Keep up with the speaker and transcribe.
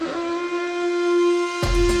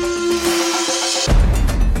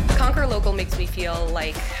feel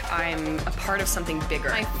like I'm a part of something bigger.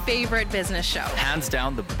 My favorite business show. Hands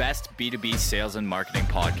down the best B2B sales and marketing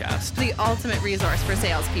podcast. The ultimate resource for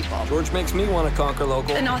salespeople. George makes me want to conquer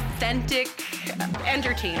local. An authentic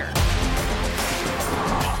entertainer.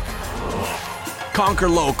 Conquer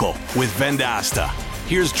Local with Vendasta.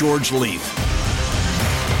 Here's George Leith.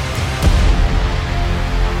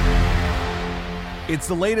 It's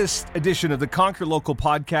the latest edition of the Conquer Local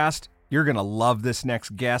podcast. You're going to love this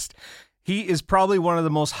next guest. He is probably one of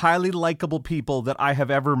the most highly likable people that I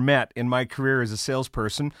have ever met in my career as a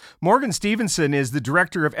salesperson. Morgan Stevenson is the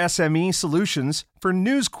director of SME Solutions for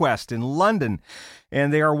NewsQuest in London,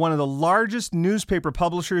 and they are one of the largest newspaper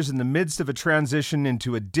publishers in the midst of a transition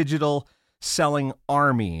into a digital selling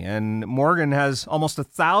army. And Morgan has almost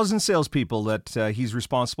 1,000 salespeople that he's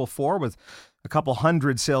responsible for, with a couple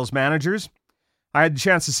hundred sales managers. I had a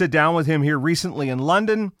chance to sit down with him here recently in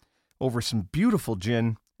London over some beautiful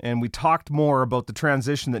gin, and we talked more about the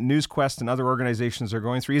transition that NewsQuest and other organizations are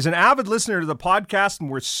going through. He's an avid listener to the podcast, and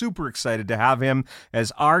we're super excited to have him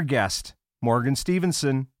as our guest, Morgan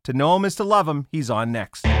Stevenson. To know him is to love him. He's on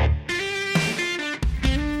next.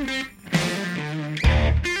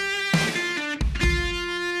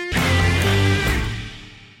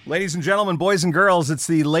 Ladies and gentlemen, boys and girls, it's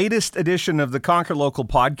the latest edition of the Conquer Local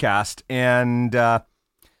podcast. And,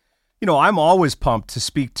 I'm always pumped to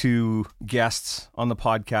speak to guests on the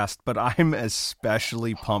podcast, but I'm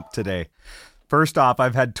especially pumped today. First off,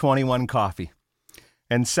 I've had 21 coffee.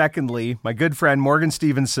 And secondly, my good friend Morgan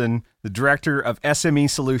Stevenson, the director of SME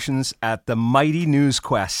Solutions at the mighty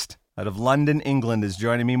NewsQuest out of London, England, is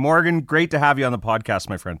joining me. Morgan, great to have you on the podcast,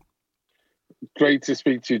 my friend. Great to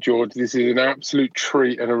speak to you, George. This is an absolute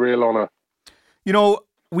treat and a real honor. You know,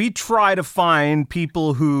 we try to find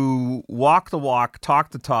people who walk the walk, talk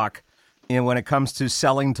the talk, when it comes to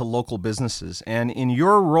selling to local businesses. And in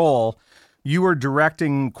your role, you are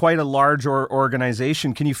directing quite a large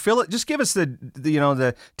organization. Can you fill it? Just give us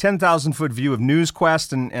the 10,000 foot view of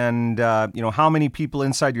NewsQuest and how many people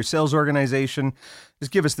inside your sales organization.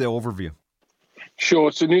 Just give us the overview. Sure.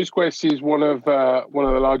 So NewsQuest is one of the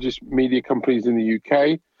largest media companies in the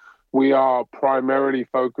UK. We are primarily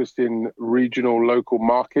focused in regional, local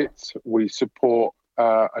markets. We support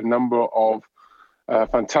a number of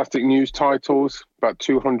fantastic news titles, about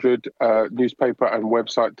 200 newspaper and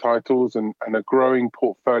website titles, and a growing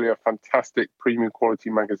portfolio of fantastic premium quality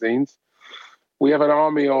magazines. We have an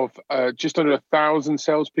army of just under 1,000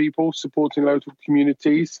 salespeople supporting local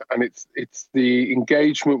communities, and it's the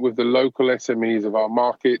engagement with the local SMEs of our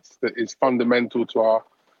markets that is fundamental to our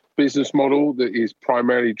business model, that is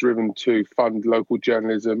primarily driven to fund local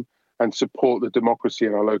journalism and support the democracy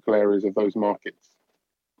in our local areas of those markets.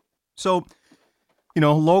 So,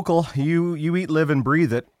 local, you eat, live, and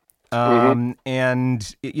breathe it. And,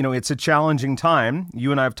 it's a challenging time.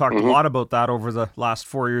 You and I have talked a lot about that over the last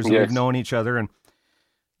 4 years that we've known each other. And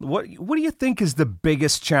what do you think is the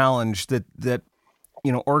biggest challenge that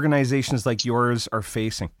organizations like yours are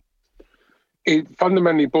facing? It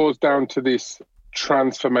fundamentally boils down to this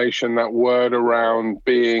transformation, that word around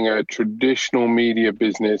being a traditional media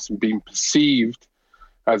business and being perceived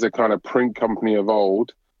as a kind of print company of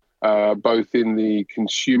old. Both in the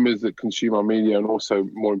consumers that consume our media and also,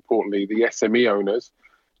 more importantly, the SME owners,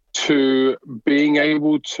 to being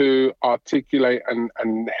able to articulate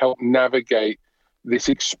and help navigate this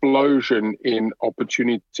explosion in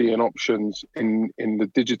opportunity and options in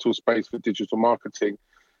the digital space for digital marketing,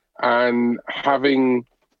 and having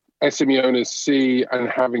SME owners see and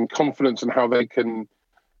having confidence in how they can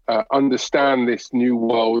understand this new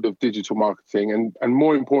world of digital marketing, and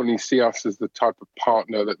more importantly, see us as the type of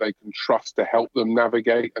partner that they can trust to help them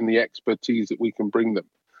navigate, and the expertise that we can bring them.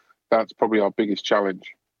 That's probably our biggest challenge.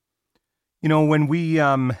 When we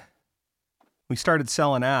started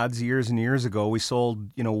selling ads years and years ago, we sold,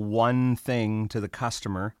 one thing to the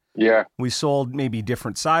customer. Yeah. We sold maybe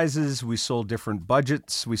different sizes, we sold different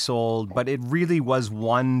budgets, but it really was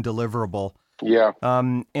one deliverable. Yeah.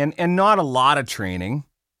 And not a lot of training.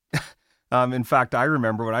 In fact, I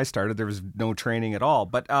remember when I started, there was no training at all.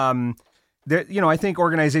 But, I think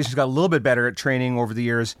organizations got a little bit better at training over the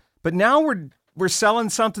years. But now we're selling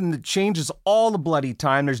something that changes all the bloody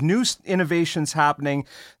time. There's new innovations happening.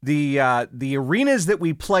 The arenas that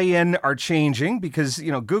we play in are changing because,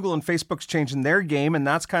 Google and Facebook's changing their game, and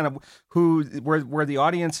that's kind of where the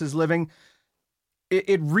audience is living.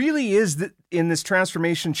 It really is in this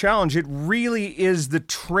transformation challenge, it really is the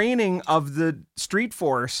training of the street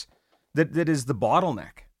force that is the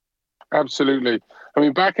bottleneck. Absolutely. I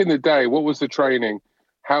mean, back in the day, what was the training?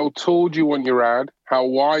 How tall do you want your ad? How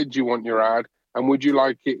wide do you want your ad? And would you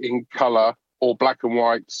like it in color or black and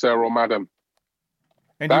white, sir or madam?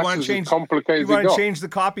 And you That's want to as change? complicated You as it want to got. change the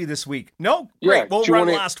copy this week? No, Yeah, great. We'll do you run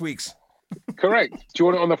want it- last week's. Correct. Do you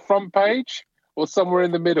want it on the front page or somewhere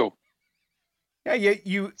in the middle? Yeah,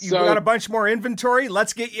 you So- got a bunch more inventory.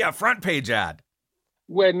 Let's get you a front page ad.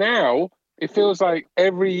 Where now it feels like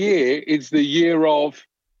every year is the year of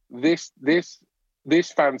this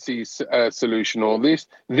fancy solution or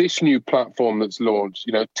this new platform that's launched.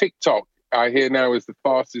 You know, TikTok, I hear now, is the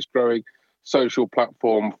fastest growing social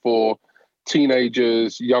platform for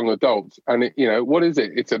teenagers, young adults. And what is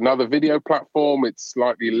it? It's another video platform. It's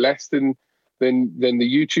slightly less than the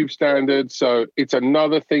YouTube standard. So it's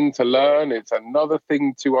another thing to learn. It's another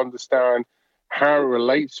thing to understand how it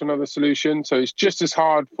relates to another solution. So it's just as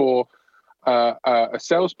hard for a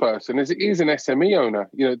salesperson as it is an SME owner.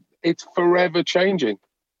 It's forever changing.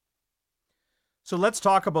 So let's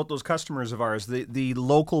talk about those customers of ours, the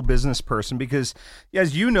local business person, because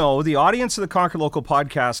as you know, the audience of the Conquer Local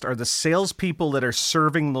podcast are the salespeople that are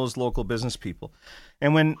serving those local business people.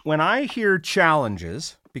 And when I hear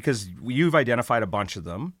challenges, because you've identified a bunch of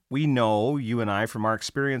them, we know, you and I, from our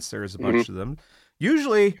experience, there's a bunch of them.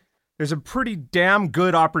 Usually there's a pretty damn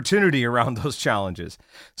good opportunity around those challenges.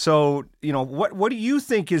 So, what do you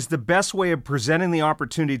think is the best way of presenting the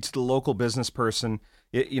opportunity to the local business person?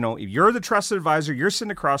 If you're the trusted advisor, you're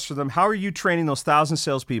sitting across from them. How are you training those 1,000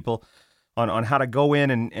 salespeople on how to go in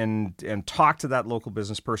and talk to that local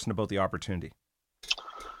business person about the opportunity?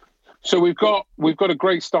 So we've got a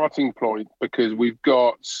great starting point because we've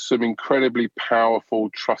got some incredibly powerful,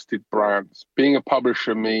 trusted brands. Being a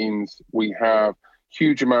publisher means we have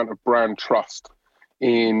huge amount of brand trust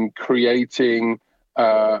in creating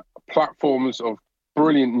platforms of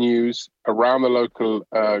brilliant news around the local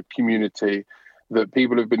community that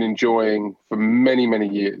people have been enjoying for many, many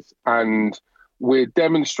years. And we're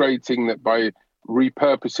demonstrating that by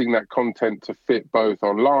repurposing that content to fit both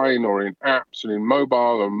online or in apps and in mobile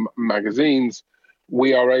or magazines,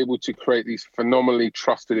 we are able to create these phenomenally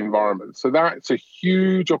trusted environments. So that's a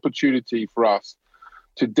huge opportunity for us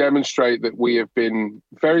to demonstrate that we have been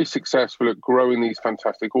very successful at growing these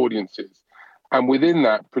fantastic audiences. And within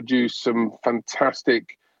that, produce some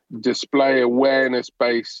fantastic display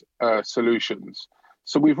awareness-based solutions.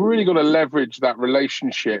 So we've really got to leverage that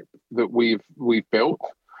relationship that we've built.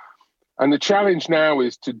 And the challenge now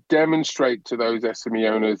is to demonstrate to those SME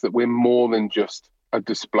owners that we're more than just a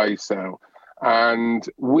display sale. And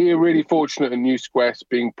we're really fortunate in NewsQuest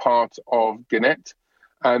being part of Gannett.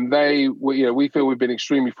 And we feel we've been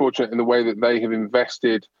extremely fortunate in the way that they have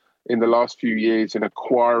invested in the last few years in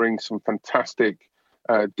acquiring some fantastic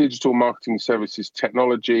digital marketing services,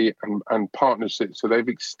 technology, and partnerships. So they've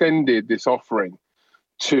extended this offering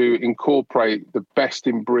to incorporate the best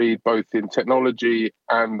in breed, both in technology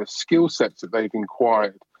and the skill sets that they've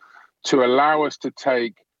acquired, to allow us to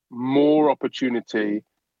take more opportunity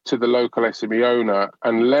to the local SME owner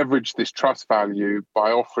and leverage this trust value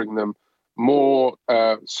by offering them more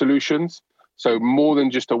solutions. So more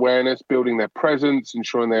than just awareness, building their presence,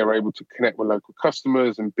 ensuring they are able to connect with local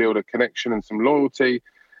customers and build a connection and some loyalty,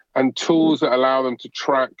 and tools that allow them to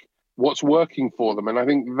track what's working for them. And I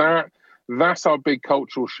think that's our big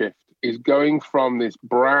cultural shift, is going from this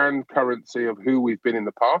brand currency of who we've been in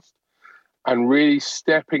the past and really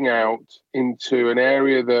stepping out into an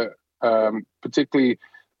area that particularly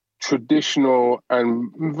traditional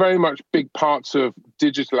and very much big parts of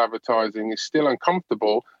digital advertising is still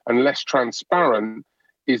uncomfortable and less transparent,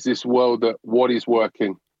 is this world that what is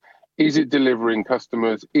working? Is it delivering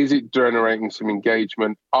customers? Is it generating some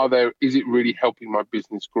engagement? Is it really helping my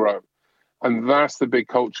business grow? And that's the big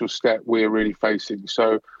cultural step we're really facing.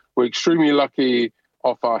 So we're extremely lucky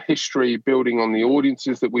off our history, building on the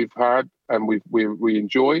audiences that we've had and we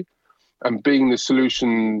enjoy, and being the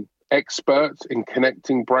solution experts in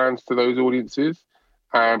connecting brands to those audiences.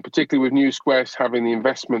 And particularly with NewsQuest having the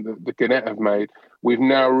investment that the Gannett have made, we've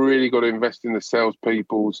now really got to invest in the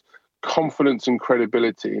salespeople's confidence and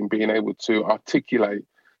credibility in being able to articulate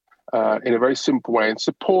in a very simple way and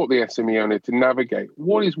support the SME owner to navigate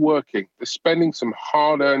what is working. They're spending some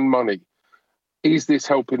hard-earned money. Is this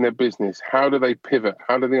helping their business? How do they pivot?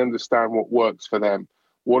 How do they understand what works for them?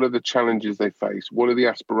 What are the challenges they face? What are the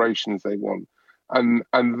aspirations they want? And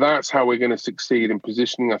that's how we're going to succeed in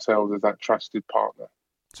positioning ourselves as that trusted partner.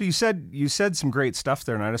 So you said some great stuff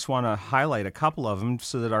there, and I just want to highlight a couple of them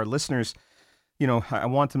so that our listeners, I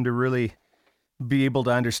want them to really be able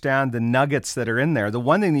to understand the nuggets that are in there. The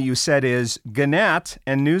one thing that you said is Gannett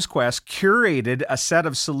and NewsQuest curated a set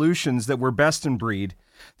of solutions that were best in breed,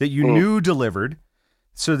 that you knew delivered,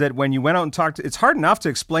 so that when you went out and talked, it's hard enough to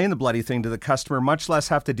explain the bloody thing to the customer, much less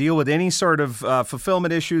have to deal with any sort of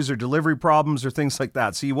fulfillment issues or delivery problems or things like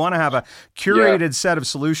that. So you want to have a curated set of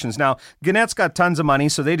solutions. Now, Gannett's got tons of money,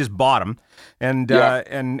 so they just bought them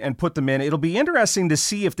and put them in. It'll be interesting to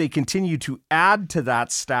see if they continue to add to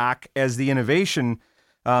that stack as the innovation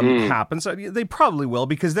happens. They probably will,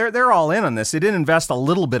 because they're all in on this. They didn't invest a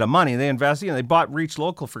little bit of money. They invested, they bought Reach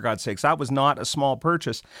Local, for God's sakes. That was not a small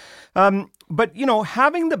purchase. But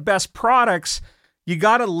having the best products, you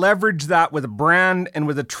got to leverage that with a brand and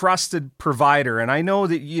with a trusted provider. And I know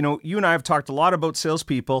that, you and I have talked a lot about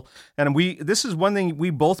salespeople, and this is one thing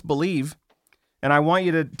we both believe. And I want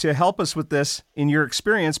you to help us with this in your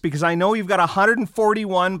experience, because I know you've got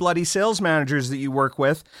 141 bloody sales managers that you work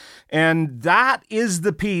with. And that is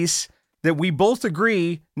the piece that we both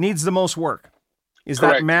agree needs the most work, is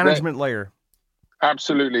Correct. That management layer.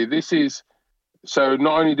 Absolutely. So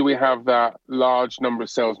not only do we have that large number of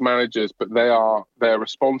sales managers, but they're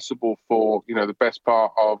responsible for, the best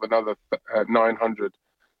part of another 900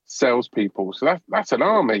 salespeople. So that's an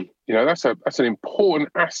army. That's an important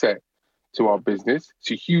asset to our business.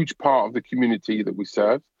 It's a huge part of the community that we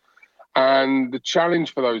serve. And the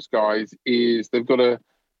challenge for those guys is they've got to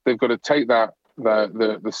take that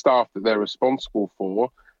the staff that they're responsible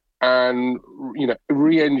for and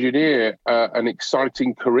re-engineer an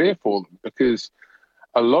exciting career for them, because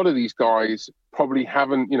a lot of these guys probably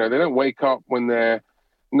haven't, they don't wake up when they're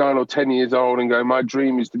 9 or 10 years old and go, my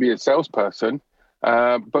dream is to be a salesperson.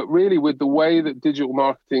 But really, with the way that digital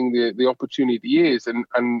marketing, the opportunity is,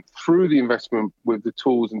 and through the investment with the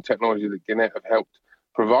tools and technology that Gannett have helped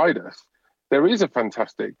provide us, there is a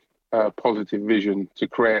fantastic positive vision to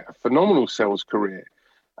create a phenomenal sales career.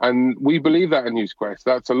 And we believe that at Newsquest.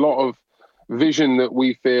 That's a lot of vision that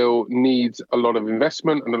we feel needs a lot of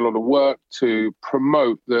investment and a lot of work to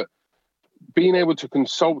promote that. Being able to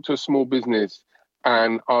consult to a small business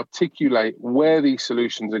and articulate where these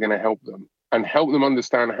solutions are going to help them, and help them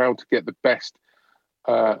understand how to get the best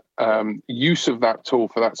use of that tool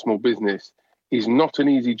for that small business, is not an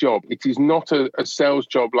easy job. It is not a sales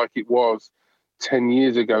job like it was 10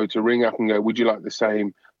 years ago to ring up and go, would you like the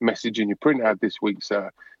same message in your print ad this week, sir?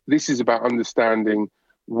 This is about understanding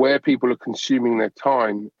where people are consuming their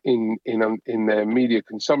time in their media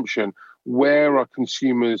consumption. Where are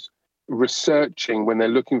consumers researching when they're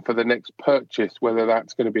looking for the next purchase, whether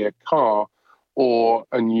that's going to be a car or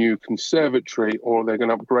a new conservatory, or they're going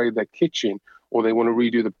to upgrade their kitchen, or they want to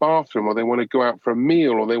redo the bathroom, or they want to go out for a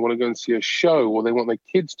meal, or they want to go and see a show, or they want their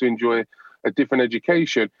kids to enjoy a different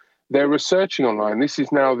education. They're researching online. This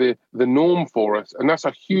is now the norm for us. And that's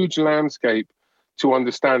a huge landscape to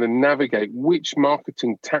understand and navigate which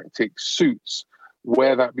marketing tactic suits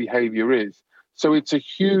where that behavior is. So it's a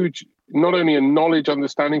huge, not only a knowledge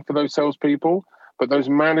understanding for those salespeople, but those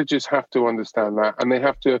managers have to understand that, and they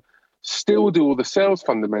have to still do all the sales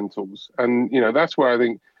fundamentals. And, that's where I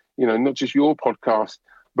think, not just your podcast,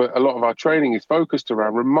 but a lot of our training is focused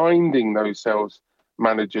around reminding those sales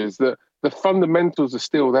managers that the fundamentals are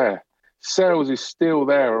still there. Sales is still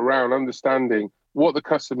there around understanding what the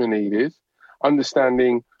customer need is,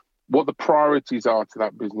 understanding what the priorities are to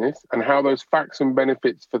that business, and how those facts and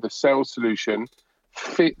benefits for the sales solution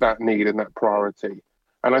fit that need and that priority.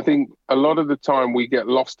 And I think a lot of the time we get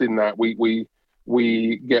lost in that. We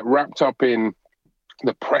get wrapped up in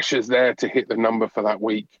the pressures there to hit the number for that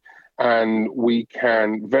week, and we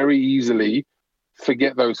can very easily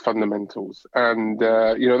forget those fundamentals. And,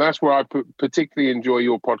 that's where I particularly enjoy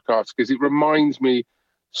your podcast, because it reminds me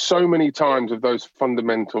so many times of those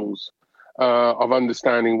fundamentals of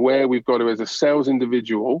understanding where we've got to, as a sales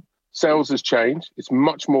individual. Sales has changed. It's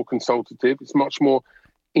much more consultative. It's much more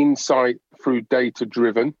insight through data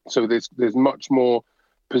driven. So there's much more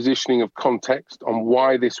positioning of context on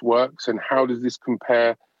why this works and how does this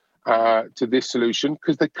compare to this solution,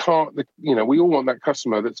 because we all want that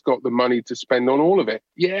customer that's got the money to spend on all of it.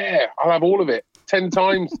 Yeah, I'll have all of it 10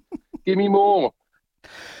 times. Give me more.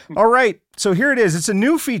 All right, so here it is. It's a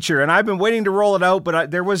new feature, and I've been waiting to roll it out,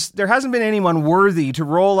 but there hasn't been anyone worthy to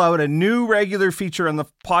roll out a new regular feature on the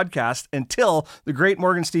podcast until the great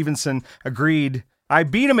Morgan Stevenson agreed. I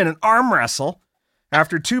beat him in an arm wrestle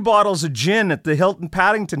after 2 bottles of gin at the Hilton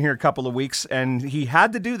Paddington here a couple of weeks, and he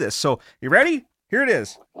had to do this. So, you ready? Here it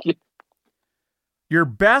is. Yeah. Your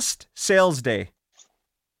best sales day.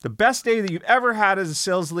 The best day that you've ever had as a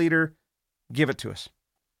sales leader. Give it to us.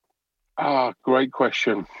 Great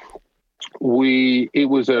question. It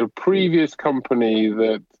was a previous company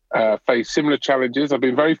that faced similar challenges. I've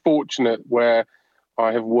been very fortunate where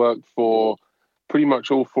I have worked for pretty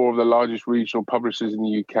much all 4 of the largest regional publishers in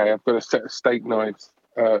the UK. I've got a set of steak knives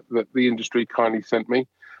that the industry kindly sent me.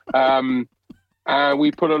 And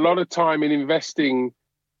we put a lot of time in investing,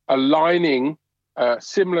 aligning a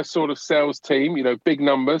similar sort of sales team, big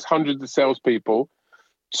numbers, hundreds of salespeople,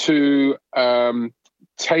 to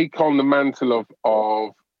take on the mantle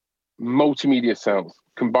of multimedia sales,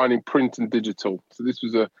 combining print and digital. So this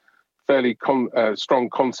was a fairly strong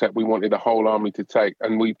concept we wanted the whole army to take.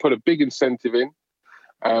 And we put a big incentive in,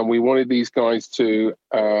 and we wanted these guys to,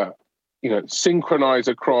 synchronize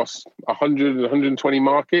across 100, 120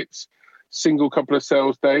 markets, single couple of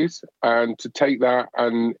sales days, and to take that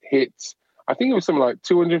and hit, I think it was something like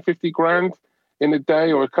 250 grand in a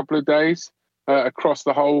day or a couple of days across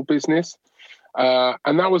the whole business.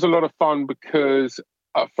 And that was a lot of fun because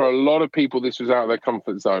for a lot of people, this was out of their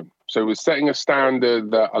comfort zone. So it was setting a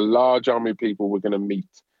standard that a large army of people were going to meet.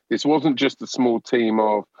 This wasn't just a small team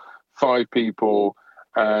of 5 people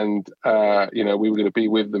and, we were going to be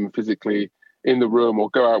with them physically in the room or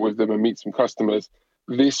go out with them and meet some customers.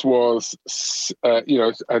 This was,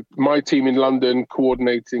 my team in London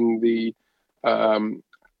coordinating the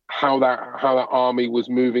how that army was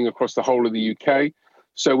moving across the whole of the UK.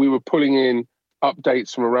 So we were pulling in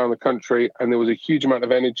updates from around the country, and there was a huge amount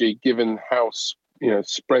of energy given how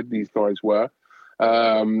spread these guys were,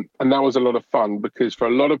 and that was a lot of fun because for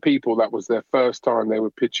a lot of people that was their first time they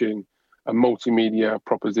were pitching a multimedia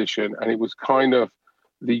proposition, and it was kind of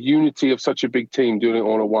the unity of such a big team doing it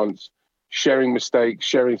all at once, sharing mistakes,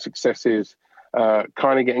 sharing successes,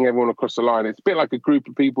 kind of getting everyone across the line. It's a bit like a group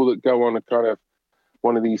of people that go on a kind of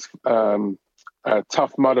one of these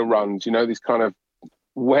tough mudder runs, these kind of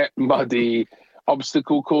wet, muddy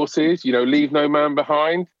obstacle courses, leave no man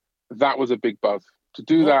behind. That was a big buzz. To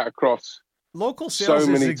do that across local sales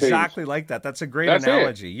so is many exactly teams. Like that. That's a great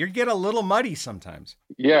analogy. You get a little muddy sometimes.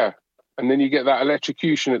 Yeah. And then you get that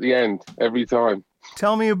electrocution at the end every time.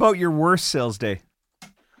 Tell me about your worst sales day.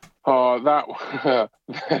 Oh,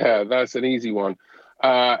 that's an easy one.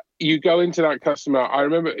 You go into that customer. I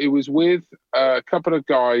remember it was with a couple of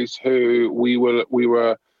guys who we were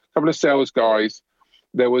a couple of sales guys.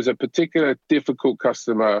 There was a particular difficult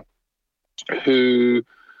customer who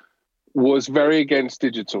was very against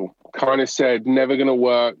digital, kind of said, never going to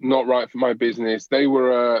work, not right for my business. They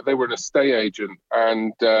were an estate agent.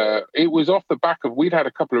 And it was off the back of, we'd had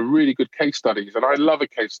a couple of really good case studies. And I love a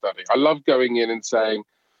case study. I love going in and saying,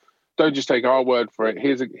 don't just take our word for it.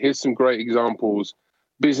 Here's some great examples.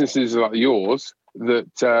 Businesses like yours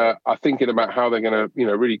that are thinking about how they're going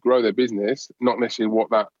to, really grow their business, not necessarily what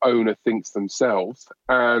that owner thinks themselves.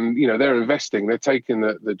 And, they're investing, they're taking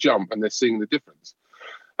the jump and they're seeing the difference.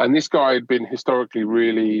 And this guy had been historically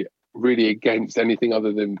really, really against anything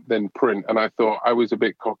other than print. And I thought, I was a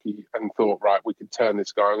bit cocky and thought, right, we can turn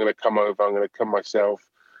this guy. I'm going to come over. I'm going to come myself.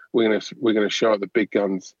 We're going to show up the big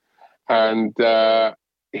guns. And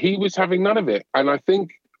he was having none of it. And I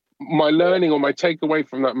think my learning or my takeaway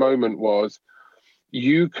from that moment was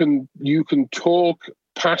you can talk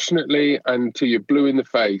passionately until you're blue in the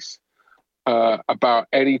face about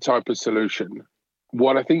any type of solution.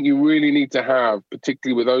 What I think you really need to have,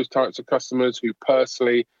 particularly with those types of customers who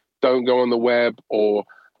personally don't go on the web or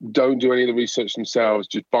don't do any of the research themselves,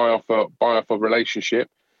 just buy off a relationship,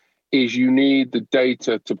 is you need the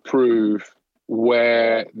data to prove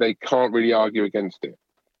where they can't really argue against it.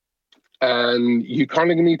 And you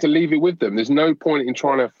kind of need to leave it with them. There's no point in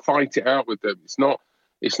trying to fight it out with them. It's not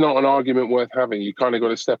an argument worth having. You kind of got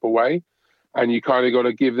to step away, and you kind of got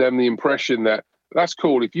to give them the impression that that's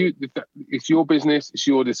cool. If it's your business, it's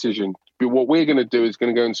your decision. But what we're going to do is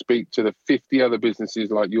going to go and speak to the 50 other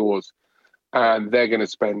businesses like yours, and they're going to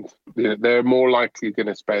spend. They're more likely going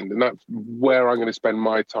to spend, and that's where I'm going to spend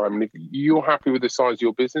my time. And if you're happy with the size of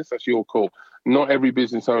your business, that's your call. Not every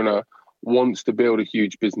business owner wants to build a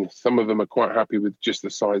huge business. Some of them are quite happy with just the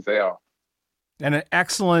size they are. And an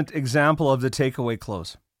excellent example of the takeaway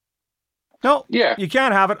close. No, you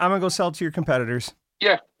can't have it. I'm going to go sell it to your competitors.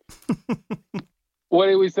 Yeah. Well,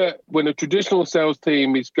 it was that when a traditional sales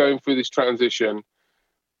team is going through this transition,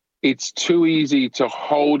 it's too easy to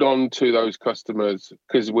hold on to those customers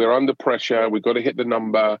because we're under pressure. We've got to hit the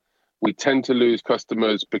number. We tend to lose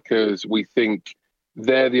customers because we think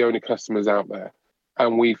they're the only customers out there.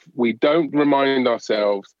 And we don't remind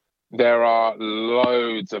ourselves there are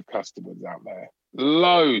loads of customers out there.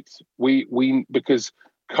 Loads. Because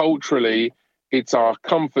culturally, it's our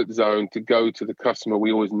comfort zone to go to the customer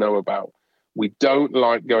we always know about. We don't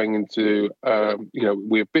like going into,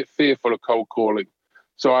 we're a bit fearful of cold calling.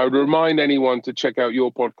 So I would remind anyone to check out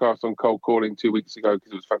your podcast on cold calling 2 weeks ago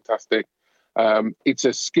because it was fantastic. It's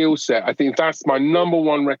a skill set. I think that's my number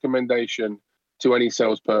one recommendation to any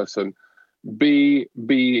salesperson.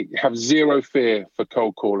 have zero fear for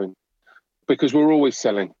cold calling, because we're always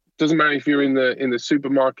selling. Doesn't matter if you're in the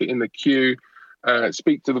supermarket, in the queue,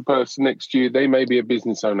 speak to the person next to you. They may be a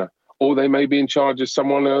business owner, or they may be in charge of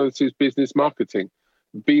someone else's business marketing.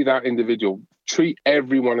 Be that individual. Treat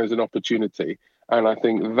everyone as an opportunity. And I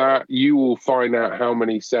think that you will find out how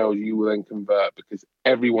many sales you will then convert, because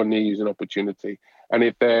everyone needs an opportunity. And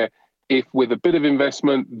if with a bit of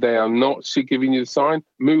investment, they are not giving you the sign,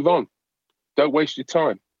 move on. Don't waste your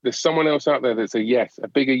time. There's someone else out there that's a yes, a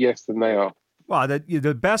bigger yes than they are. Well,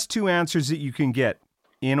 the best two answers that you can get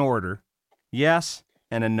in order, yes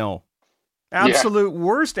and a no. Absolute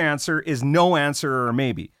worst answer is no answer or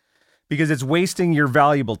maybe, because it's wasting your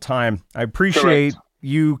valuable time. I appreciate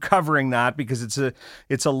you covering that, because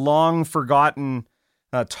it's a long forgotten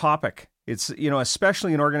topic. It's,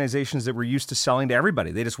 especially in organizations that were used to selling to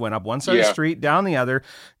everybody. They just went up one side of the street, down the other,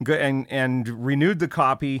 and renewed the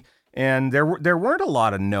copy. And there weren't a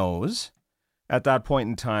lot of no's at that point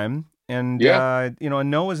in time. And, a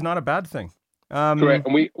no is not a bad thing. Correct.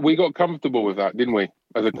 And we got comfortable with that, didn't we?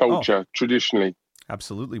 As a culture, traditionally.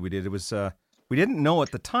 Absolutely, we did. It was, we didn't know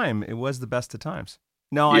at the time it was the best of times.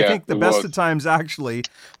 No, I think the best of times actually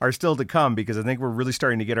are still to come, because I think we're really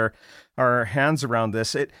starting to get our hands around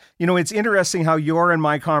this. It's interesting how your and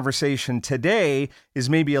my conversation today is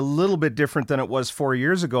maybe a little bit different than it was 4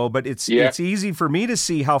 years ago, but it's easy for me to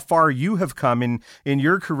see how far you have come in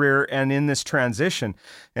your career and in this transition.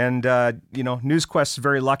 And, NewsQuest is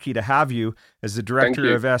very lucky to have you as the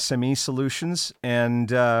Director of SME Solutions.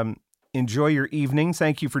 And, enjoy your evening.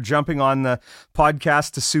 Thank you for jumping on the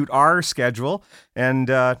podcast to suit our schedule. And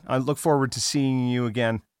I look forward to seeing you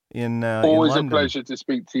again in Always in London. A pleasure to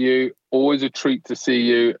speak to you. Always a treat to see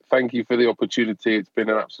you. Thank you for the opportunity. It's been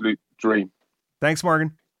an absolute dream. Thanks,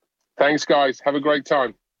 Morgan. Thanks, guys. Have a great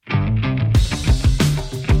time.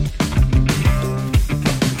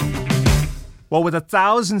 Well, with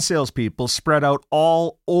 1,000 salespeople spread out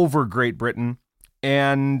all over Great Britain,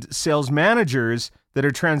 and sales managers that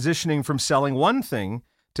are transitioning from selling one thing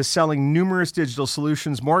to selling numerous digital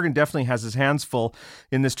solutions, Morgan definitely has his hands full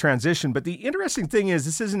in this transition. But the interesting thing is,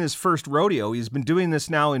 this isn't his first rodeo. He's been doing this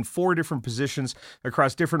now in 4 different positions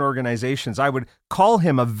across different organizations. I would call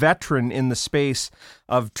him a veteran in the space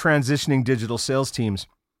of transitioning digital sales teams.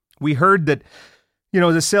 We heard that,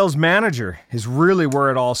 the sales manager is really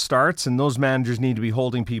where it all starts, and those managers need to be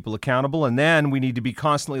holding people accountable. And then we need to be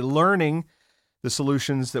constantly learning the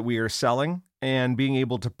solutions that we are selling and being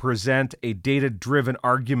able to present a data-driven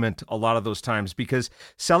argument a lot of those times, because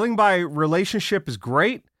selling by relationship is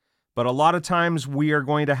great, but a lot of times we are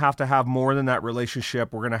going to have more than that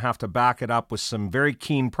relationship. We're going to have to back it up with some very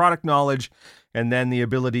keen product knowledge and then the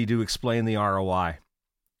ability to explain the ROI.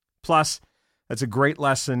 Plus, that's a great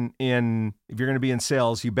lesson in, if you're going to be in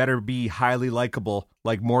sales, you better be highly likable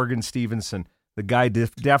like Morgan Stevenson. The guy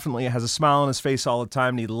definitely has a smile on his face all the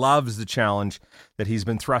time, and he loves the challenge that he's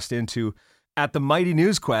been thrust into at the mighty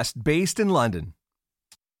NewsQuest based in London.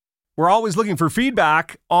 We're always looking for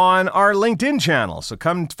feedback on our LinkedIn channel, so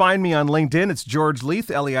come find me on LinkedIn. It's George Leith,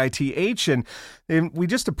 Leith, and we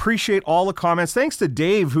just appreciate all the comments. Thanks to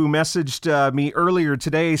Dave, who messaged me earlier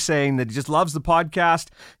today saying that he just loves the podcast.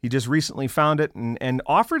 He just recently found it and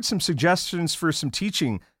offered some suggestions for some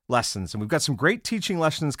teaching lessons. And we've got some great teaching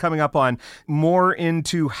lessons coming up on more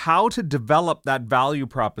into how to develop that value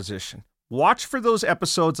proposition. Watch for those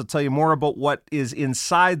episodes. I'll tell you more about what is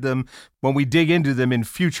inside them when we dig into them in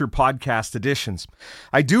future podcast editions.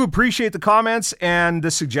 I do appreciate the comments and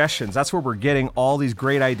the suggestions. That's where we're getting all these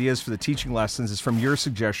great ideas for the teaching lessons, is from your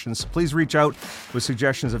suggestions. Please reach out with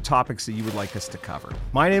suggestions of topics that you would like us to cover.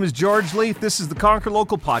 My name is George Leith. This is the Conquer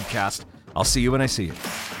Local podcast. I'll see you when I see you.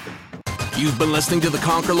 You've been listening to the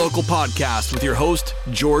Conquer Local podcast with your host,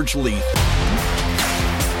 George Leith.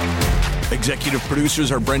 Executive producers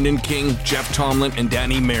are Brendan King, Jeff Tomlin, and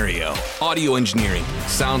Danny Mario. Audio engineering,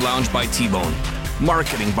 Sound Lounge by T-Bone.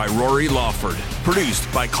 Marketing by Rory Lawford.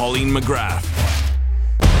 Produced by Colleen McGrath.